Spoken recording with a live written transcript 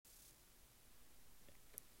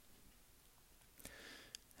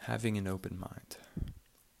Having an open mind.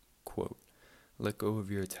 Quote, let go of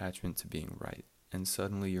your attachment to being right, and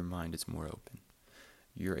suddenly your mind is more open.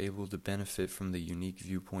 You're able to benefit from the unique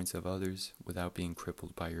viewpoints of others without being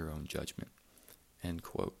crippled by your own judgment. End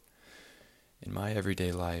quote. In my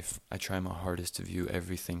everyday life, I try my hardest to view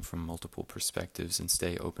everything from multiple perspectives and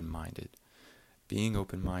stay open-minded. Being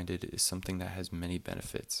open-minded is something that has many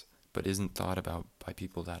benefits, but isn't thought about by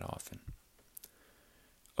people that often.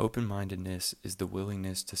 Open-mindedness is the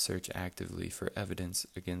willingness to search actively for evidence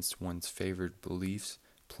against one's favored beliefs,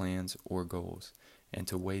 plans, or goals, and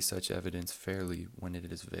to weigh such evidence fairly when it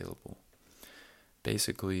is available.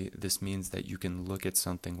 Basically, this means that you can look at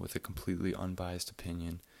something with a completely unbiased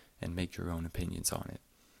opinion and make your own opinions on it.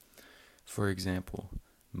 For example,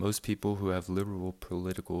 most people who have liberal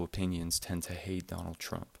political opinions tend to hate Donald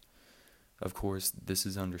Trump. Of course, this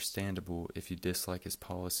is understandable if you dislike his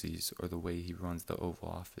policies or the way he runs the Oval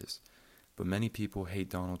Office, but many people hate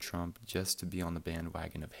Donald Trump just to be on the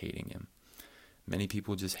bandwagon of hating him. Many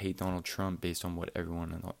people just hate Donald Trump based on what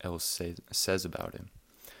everyone else says about him.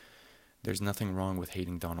 There's nothing wrong with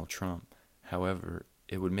hating Donald Trump. However,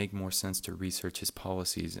 it would make more sense to research his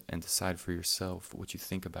policies and decide for yourself what you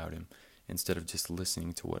think about him instead of just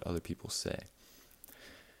listening to what other people say.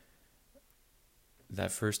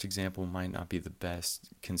 That first example might not be the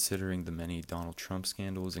best, considering the many Donald Trump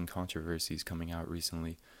scandals and controversies coming out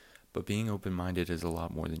recently, but being open-minded is a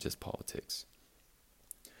lot more than just politics.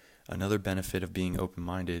 Another benefit of being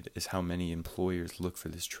open-minded is how many employers look for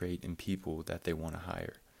this trait in people that they want to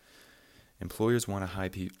hire. Employers want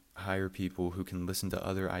to hire people who can listen to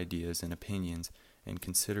other ideas and opinions and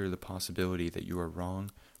consider the possibility that you are wrong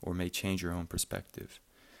or may change your own perspective.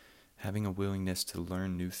 Having a willingness to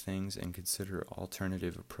learn new things and consider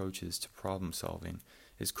alternative approaches to problem solving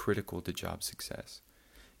is critical to job success.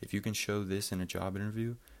 If you can show this in a job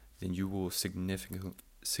interview, then you will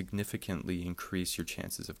significantly increase your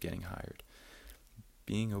chances of getting hired.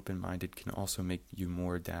 Being open-minded can also make you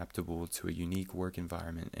more adaptable to a unique work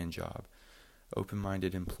environment and job.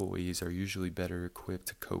 Open-minded employees are usually better equipped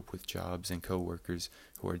to cope with jobs and coworkers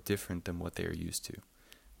who are different than what they are used to,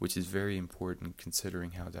 which is very important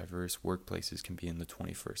considering how diverse workplaces can be in the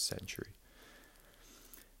 21st century.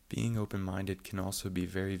 Being open-minded can also be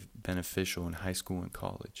very beneficial in high school and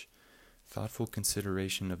college. Thoughtful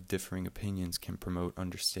consideration of differing opinions can promote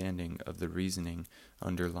understanding of the reasoning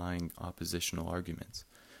underlying oppositional arguments,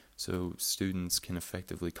 so students can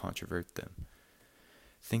effectively controvert them.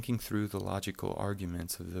 Thinking through the logical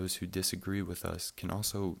arguments of those who disagree with us can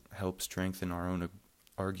also help strengthen our own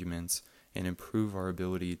arguments and improve our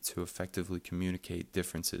ability to effectively communicate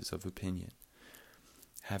differences of opinion.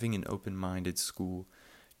 Having an open-minded school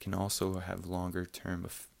can also have longer-term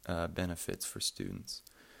benefits for students,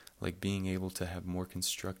 like being able to have more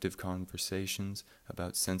constructive conversations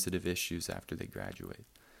about sensitive issues after they graduate.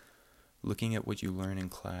 Looking at what you learn in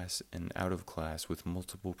class and out of class with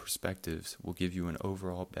multiple perspectives will give you an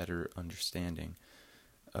overall better understanding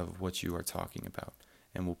of what you are talking about,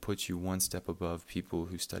 and will put you one step above people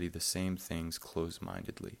who study the same things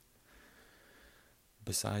closed-mindedly.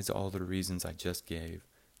 Besides all the reasons I just gave,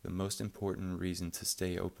 the most important reason to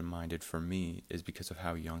stay open-minded for me is because of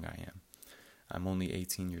how young I am. I'm only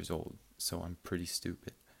 18 years old, so I'm pretty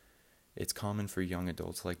stupid. It's common for young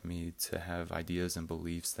adults like me to have ideas and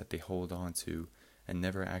beliefs that they hold on to and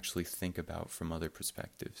never actually think about from other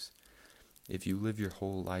perspectives. If you live your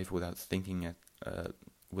whole life without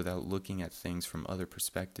looking at things from other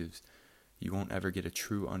perspectives, you won't ever get a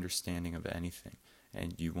true understanding of anything,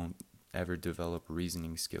 and you won't ever develop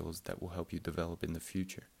reasoning skills that will help you develop in the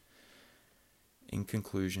future. In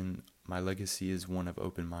conclusion, my legacy is one of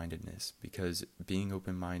open-mindedness, because being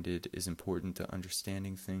open-minded is important to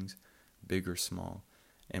understanding things, big or small,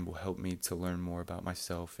 and will help me to learn more about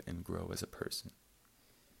myself and grow as a person.